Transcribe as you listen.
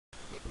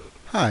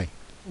Hi,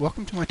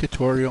 welcome to my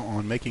tutorial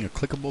on making a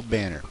clickable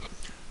banner.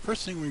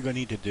 First thing we're going to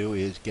need to do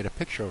is get a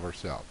picture of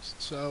ourselves.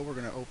 So we're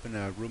going to open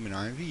a room in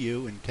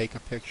IMVU and take a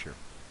picture.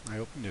 I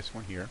open this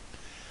one here.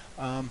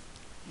 You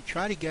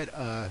try to get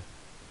a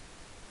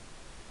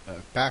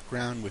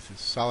background with a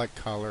solid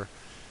color.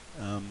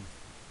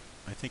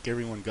 I think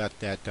everyone got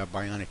that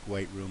bionic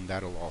white room.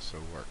 That'll also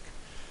work.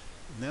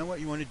 Now what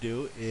you want to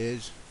do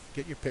is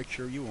get your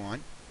picture you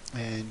want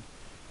and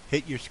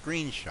hit your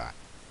screenshot.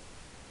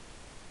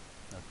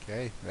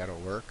 Okay, that'll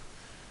work.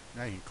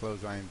 Now you can close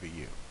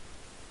IMVU.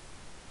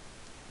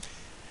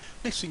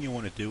 Next thing you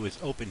want to do is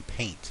open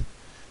Paint.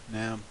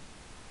 Now,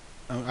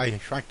 I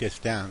shrunk this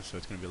down so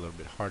it's going to be a little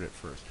bit hard at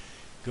first.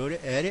 Go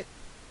to Edit,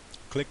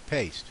 click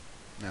Paste.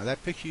 Now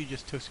that picture you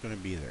just took is going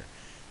to be there.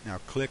 Now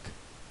click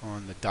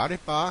on the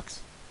dotted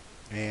box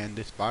and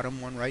this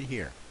bottom one right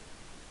here.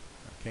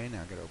 Okay,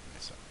 now I'm going to open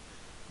this up.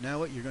 Now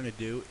what you're going to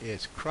do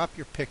is crop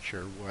your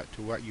picture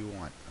to what you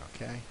want.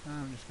 Okay,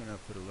 I'm just going to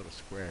put a little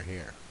square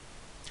here.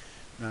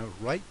 Now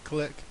right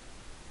click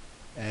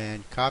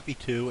and copy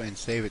to and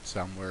save it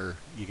somewhere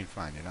you can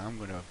find it. I'm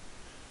going to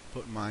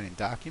put mine in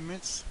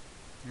Documents.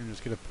 I'm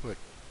just going to put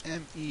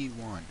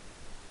ME1.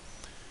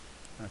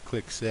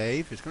 Click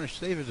Save. It's going to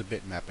save as a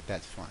bitmap, but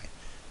that's fine.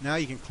 Now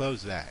you can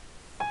close that.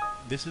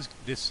 This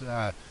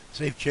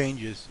Save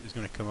Changes is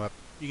going to come up.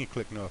 You can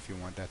click No if you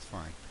want. That's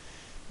fine.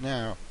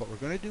 Now what we're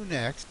going to do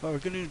next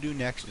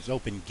is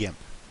open GIMP.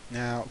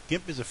 Now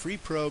GIMP is a free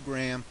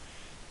program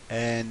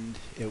and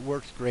it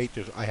works great.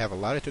 I have a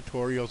lot of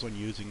tutorials on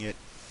using it,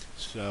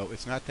 so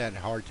it's not that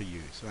hard to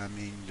use. I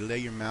mean, you lay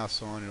your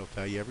mouse on, it'll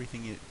tell you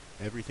everything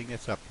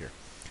that's up here.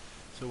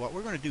 So what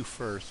we're going to do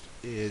first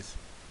is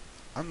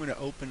I'm going to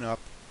open up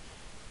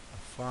a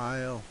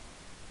file,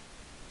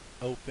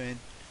 open.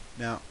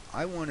 Now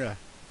I want to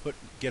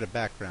get a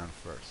background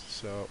first.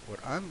 So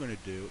what I'm going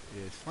to do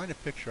is find a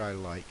picture I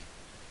like,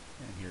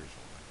 and here's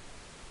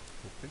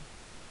one. Open.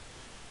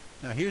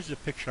 Now here's the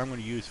picture I'm going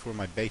to use for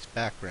my base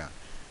background.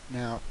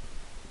 Now,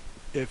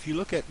 if you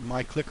look at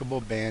my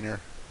clickable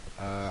banner,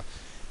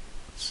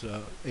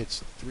 so it's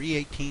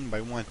 318 by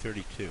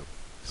 132.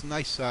 It's a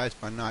nice size,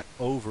 but not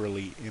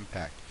overly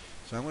impact.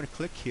 So I'm going to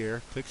click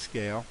here, click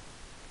Scale,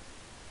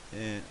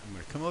 and I'm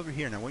going to come over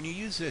here. Now, when you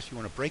use this, you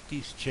want to break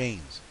these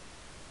chains.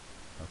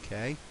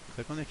 Okay,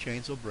 click on the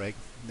chains; they'll break.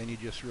 Then you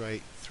just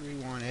write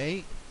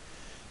 318,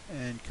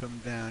 and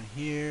come down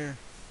here,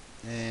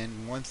 and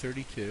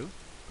 132.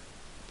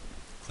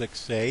 Click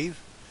Save,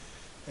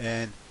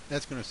 and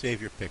that's going to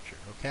save your picture,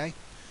 okay?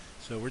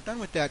 So we're done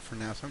with that for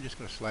now, so I'm just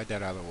going to slide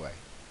that out of the way.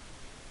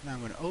 Now I'm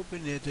going to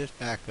open this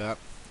back up,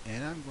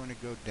 and I'm going to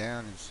go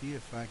down and see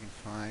if I can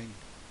find,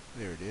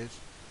 there it is.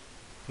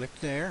 Click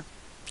there,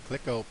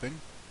 click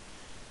Open.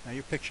 Now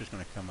your picture is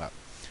going to come up.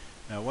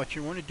 Now what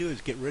you want to do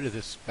is get rid of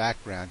this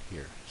background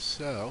here.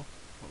 So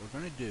what we're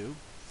going to do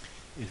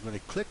is we're going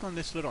to click on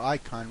this little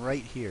icon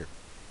right here,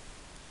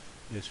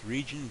 this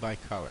region by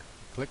color.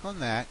 Click on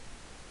that.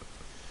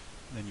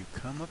 Then you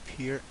come up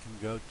here and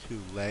go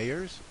to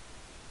Layers,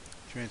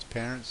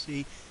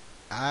 Transparency,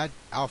 Add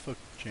Alpha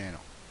Channel.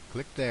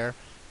 Click there, and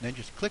then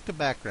just click the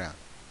background.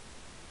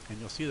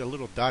 And you'll see the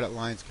little dotted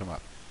lines come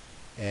up.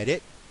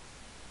 Edit,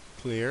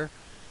 Clear.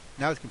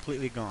 Now it's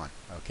completely gone,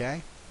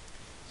 okay?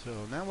 So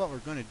now what we're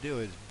going to do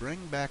is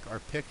bring back our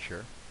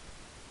picture.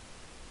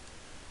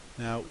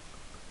 Now,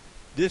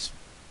 this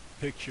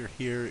picture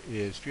here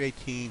is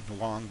 318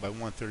 long by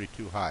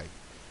 132 high.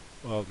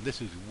 Well,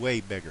 this is way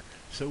bigger.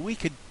 So we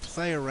could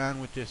play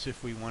around with this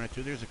if we wanted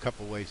to. There's a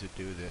couple ways to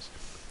do this.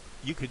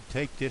 You could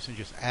take this and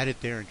just add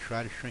it there and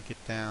try to shrink it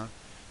down.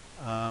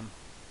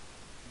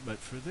 But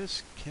for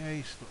this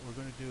case, what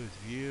we're going to do is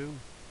View,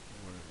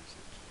 where is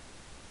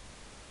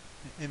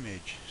it?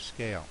 Image,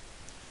 Scale.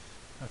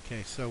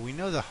 Okay, so we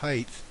know the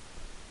height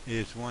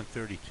is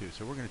 132,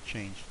 so we're going to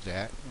change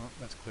that. Well,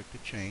 let's click the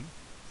chain.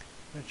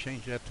 I'm going to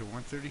change that to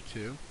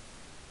 132.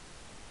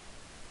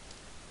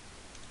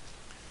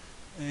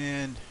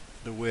 And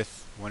the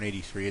width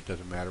 183, it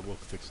doesn't matter, we'll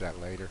fix that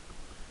later.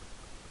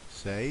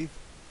 Save.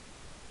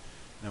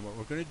 Now what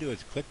we're going to do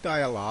is click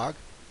Dialog,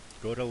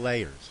 go to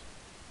Layers,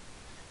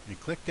 and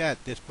click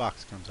that. This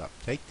box comes up.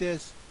 Take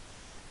this,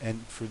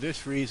 and for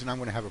this reason I'm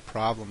going to have a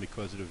problem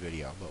because of the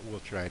video, but we'll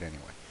try it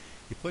anyway.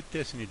 You put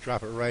this and you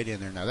drop it right in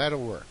there. Now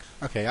that'll work.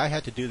 Okay, I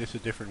had to do this a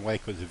different way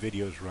because the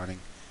video is running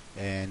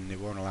and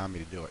it won't allow me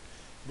to do it.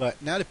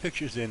 But now the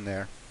picture's in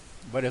there,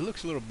 but it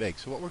looks a little big.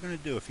 So what we're going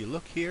to do, if you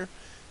look here,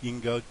 you can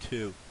go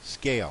to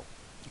Scale.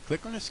 You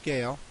click on the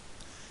scale,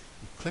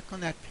 you click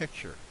on that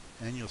picture,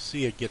 and you'll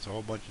see it gets a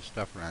whole bunch of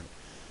stuff around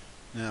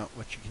it. Now,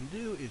 what you can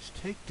do is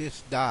take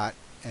this dot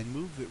and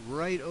move it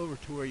right over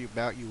to where you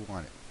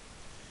want it.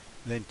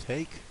 Then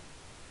take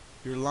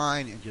your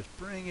line and just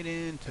bring it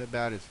in to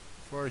about as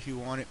far as you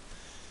want it.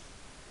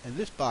 And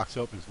this box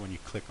opens when you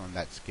click on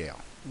that scale.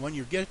 When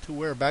you get to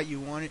where about you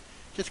want it,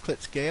 just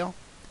click Scale,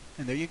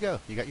 and there you go.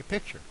 You got your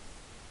picture.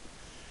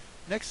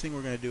 Next thing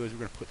we're going to do is we're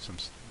going to put some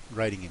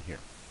writing in here.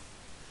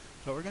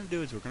 So what we're going to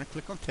do is we're going to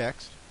click on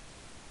Text,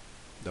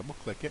 double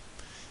click it,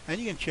 And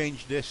you can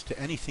change this to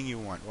anything you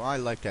want. Well, I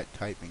like that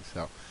typing,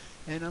 so.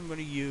 And I'm going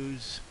to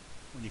use,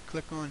 when you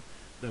click on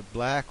the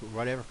black or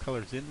whatever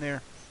color's in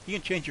there, you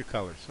can change your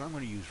color. So I'm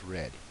going to use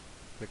red.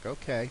 Click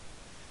OK.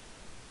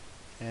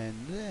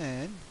 And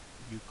then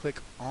you click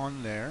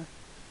on there,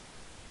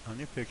 on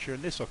your picture,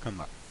 and this will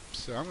come up.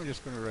 So I'm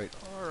just going to write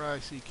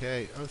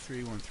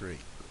RICK0313.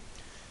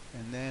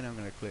 And then I'm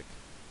going to click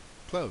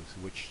close,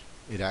 which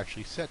it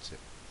actually sets it.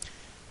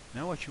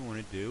 Now what you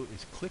want to do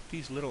is click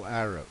these little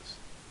arrows.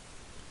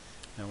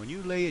 Now when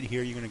you lay it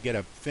here, you're going to get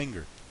a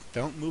finger.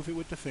 Don't move it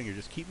with the finger.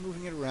 Just keep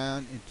moving it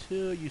around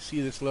until you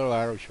see this little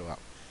arrow show up.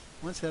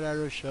 Once that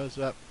arrow shows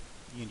up,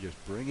 you can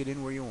just bring it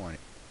in where you want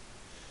it.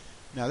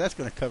 Now that's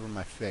going to cover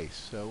my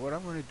face. So what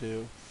I'm going to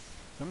do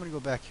is I'm going to go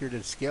back here to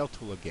the scale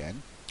tool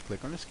again.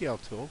 Click on the scale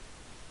tool.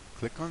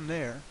 Click on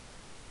there.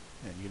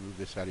 And you can move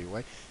this out of your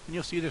way. And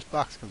you'll see this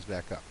box comes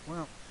back up.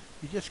 Well,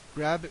 you just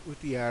grab it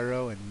with the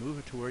arrow and move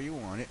it to where you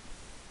want it.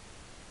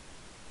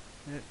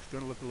 And it's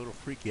going to look a little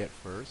freaky at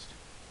first.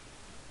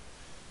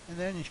 And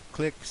then you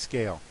click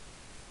scale.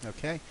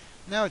 Okay?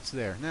 Now it's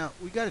there. Now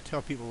we got to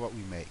tell people what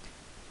we make.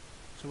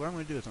 So what I'm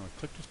going to do is I'm going to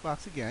click this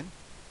box again.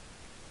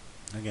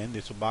 Again,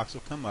 this box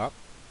will come up.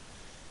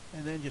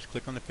 And then just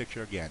click on the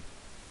picture again.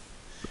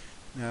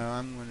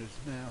 Now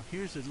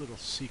here's a little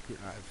secret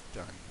I've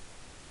done.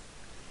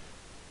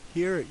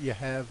 Here you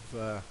have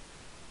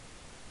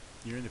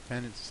your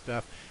independent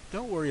stuff.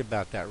 Don't worry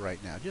about that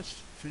right now. Just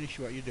finish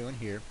what you're doing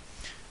here.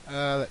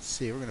 Let's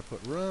see. We're going to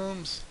put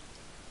rooms,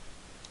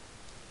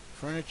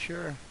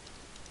 furniture,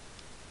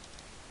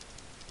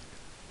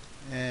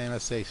 and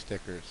let's say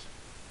stickers.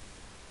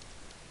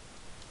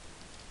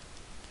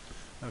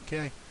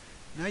 Okay.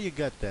 Now you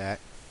got that.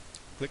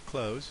 Click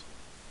close.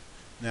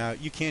 Now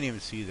you can't even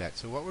see that.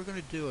 So what we're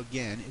going to do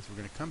again is we're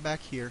going to come back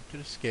here to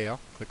the scale.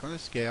 Click on the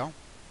scale.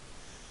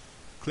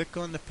 Click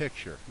on the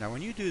picture. Now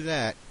when you do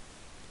that,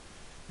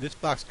 this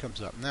box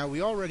comes up. Now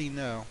we already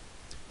know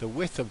the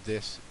width of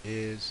this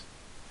is,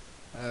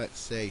 let's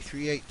say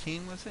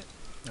 318 was it?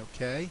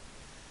 Okay.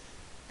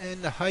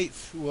 And the height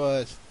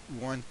was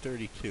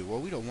 132. Well,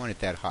 we don't want it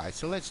that high,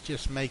 so let's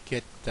just make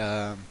it,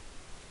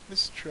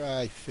 let's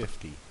try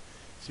 50.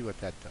 See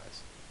what that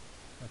does.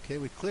 Okay,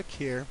 we click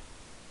here.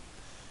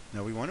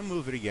 Now we want to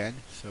move it again,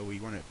 so we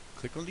want to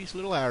click on these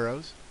little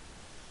arrows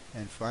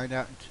and find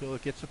out until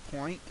it gets a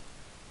point.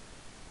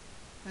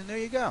 And there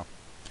you go.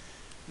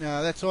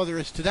 Now that's all there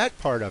is to that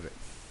part of it.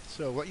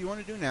 So what you want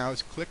to do now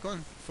is click on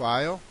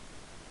File,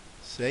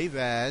 Save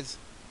As,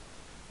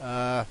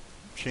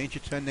 change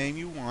it to a name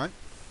you want,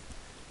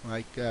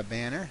 like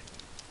banner,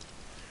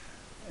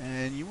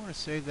 and you want to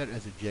save that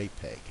as a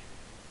JPEG.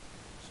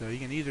 So you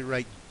can either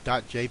write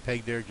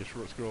 .jpeg there, just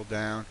scroll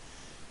down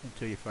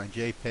until you find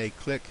JPEG,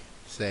 click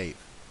Save.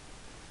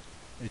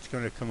 It's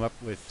going to come up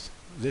with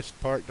this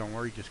part. Don't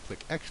worry, just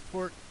click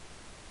Export.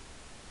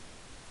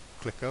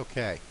 Click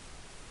OK.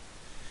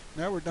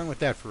 Now we're done with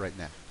that for right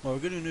now. What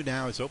we're going to do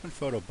now is open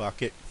Photo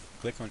Bucket.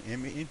 Click on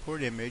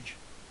Import Image.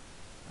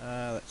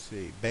 Let's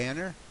see,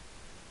 Banner.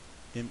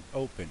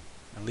 Open.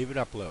 And leave it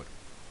upload.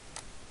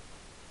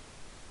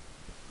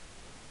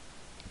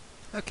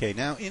 Okay,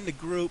 now in the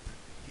group,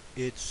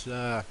 it's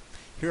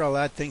here I'll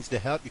add things to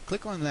help. You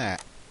click on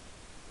that.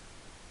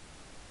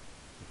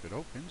 If it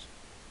opens.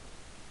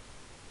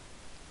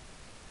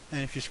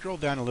 And if you scroll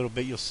down a little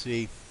bit, you'll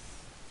see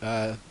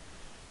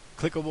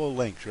clickable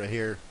links right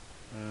here.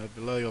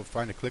 Below you'll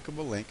find a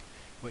clickable link.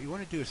 What you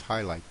want to do is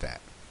highlight that.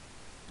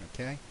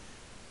 Okay?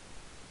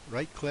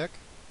 Right click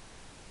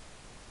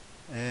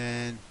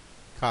and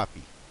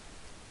copy.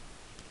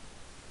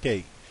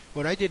 Okay,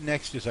 what I did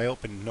next is I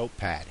opened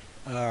Notepad.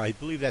 I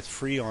believe that's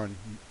free on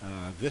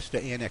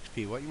Vista and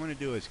XP. What you want to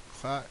do is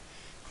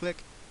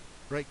click,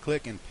 right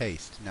click and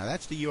paste. Now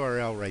that's the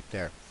URL right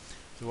there.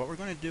 So what we're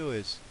going to do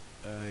is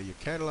your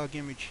catalog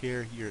image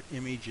here, your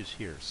image is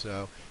here.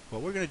 So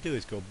what we're going to do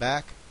is go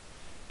back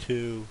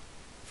to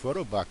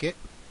Photo Bucket.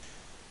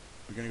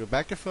 We're going to go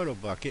back to Photo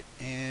Bucket,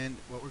 and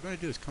what we're going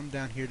to do is come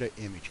down here to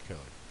Image Code.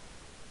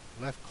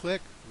 Left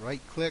click,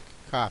 right click,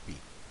 copy.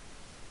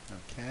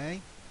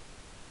 Okay.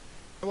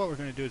 And what we're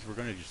going to do is we're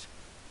going to just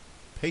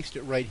paste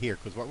it right here,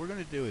 because what we're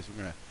going to do is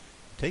we're going to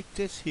take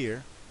this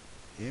here,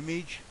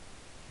 image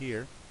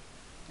here,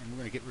 and we're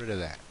going to get rid of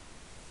that.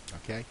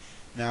 Okay.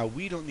 Now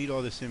we don't need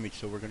all this image,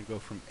 so we're going to go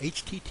from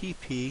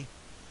HTTP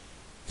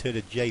to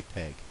the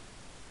JPEG.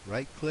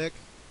 Right click,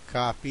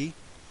 copy,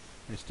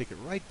 and stick it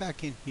right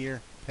back in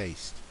here,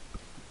 paste.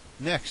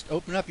 Next,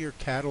 open up your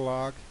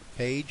catalog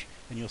page,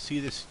 and you'll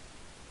see this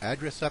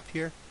address up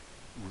here.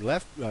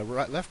 Left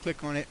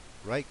click on it,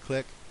 right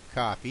click,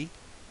 copy.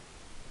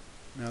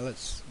 Now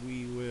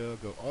we will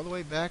go all the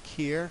way back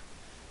here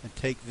and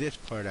take this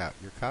part out.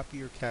 Copy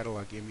your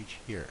catalog image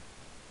here.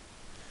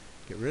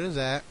 Get rid of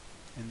that,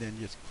 and then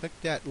just click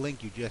that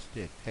link you just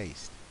did,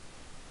 paste.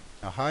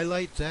 Now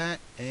highlight that,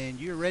 and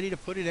you're ready to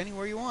put it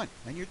anywhere you want,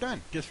 and you're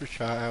done. Just for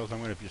trials,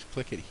 I'm going to just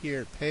click it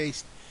here,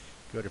 paste,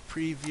 go to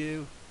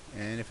preview,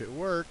 and if it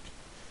worked,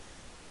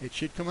 it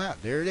should come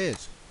out. There it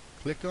is.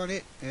 Click on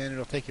it, and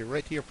it'll take you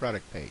right to your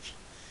product page.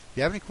 If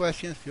you have any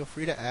questions, feel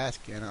free to ask,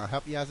 and I'll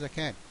help you as I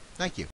can. Thank you.